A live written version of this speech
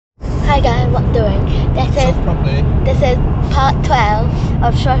Hi guys, what I'm doing? This is part 12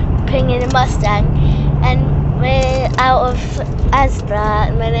 of shopping in a Mustang, and we're out of Asda at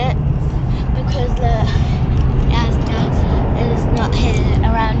the minute because the Asda is not here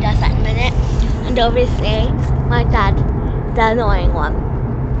around us at the minute, and obviously my dad, the annoying one,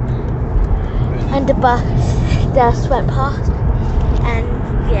 and the bus just went past, and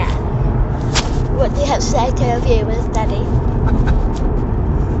yeah. What do you have to say to our viewers, Daddy?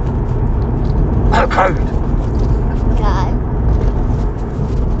 No code. No.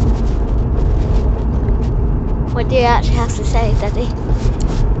 What do you actually have to say, Daddy? I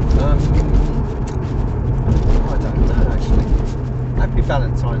don't know actually. Happy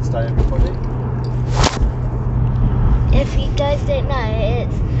Valentine's Day, everybody. If you guys don't know,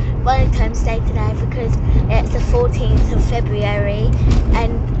 it's Valentine's Day today because it's the 14th of February,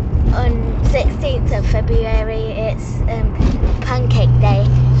 and on 16th of February it's Pancake Day.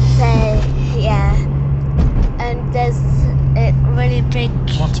 So yeah, and there's a really big.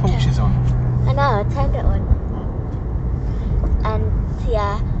 My torch is on. I know, I turned it on. And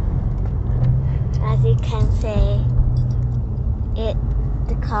yeah, as you can see,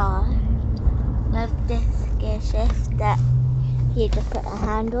 the car with this gear shift that you just put a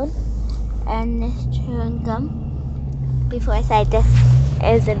hand on, and this chewing gum. Before I say this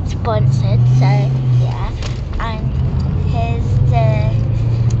isn't sponsored, so yeah, and here's the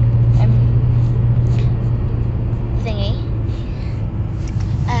thingy,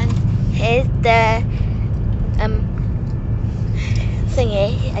 and here's the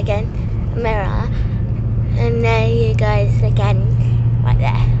thingy again, mirror, and there you guys again, right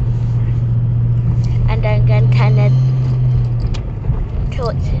there. And I'm going to kind of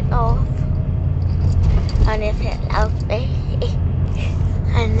torch it off, and if it loudly,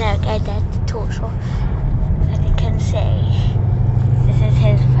 and there we go, there's the torch off. As you can see, this is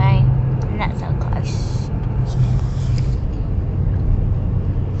his phone, and that's so close.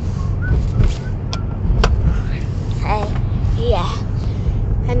 Yeah,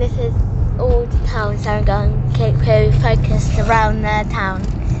 and this is all the town, so I'm going to keep you focused around the town.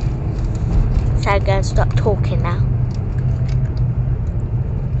 So I'm going to stop talking now.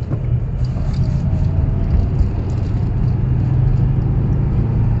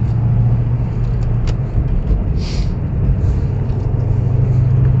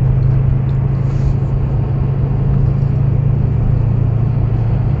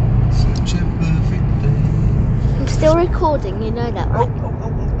 Such a perfect day. I'm still recording, you know that, right? No.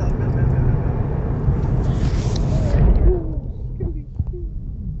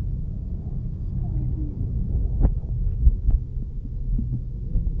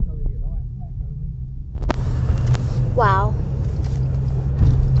 Wow.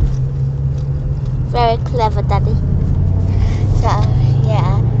 Very clever, Daddy. So,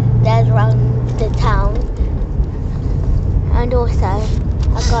 yeah, there's around the town. And also,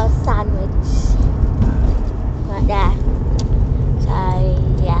 I got a sandwich right there. So,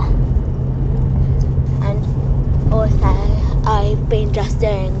 yeah. And also, I've been just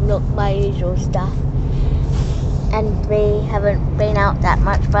doing my usual stuff. And we haven't been out that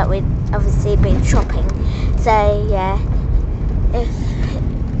much, but we've obviously been shopping. So yeah, if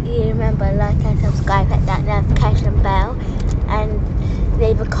you remember, like and subscribe, hit that notification bell, and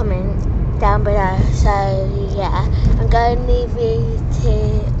leave a comment down below. So yeah, I'm going to leave you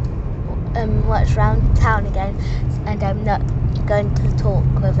to watch around town again, and I'm not going to talk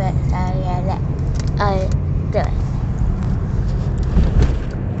with it. So yeah, let I do it.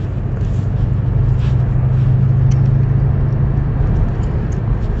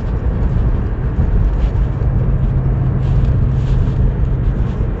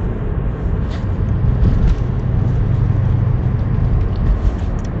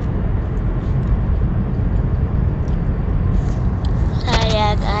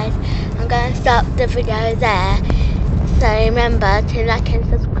 Guys, I'm going to stop the video there, so remember to like and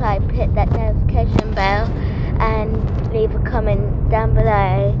subscribe, hit that notification bell, and leave a comment down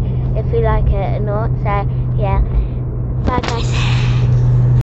below if you like it or not. So yeah, bye guys.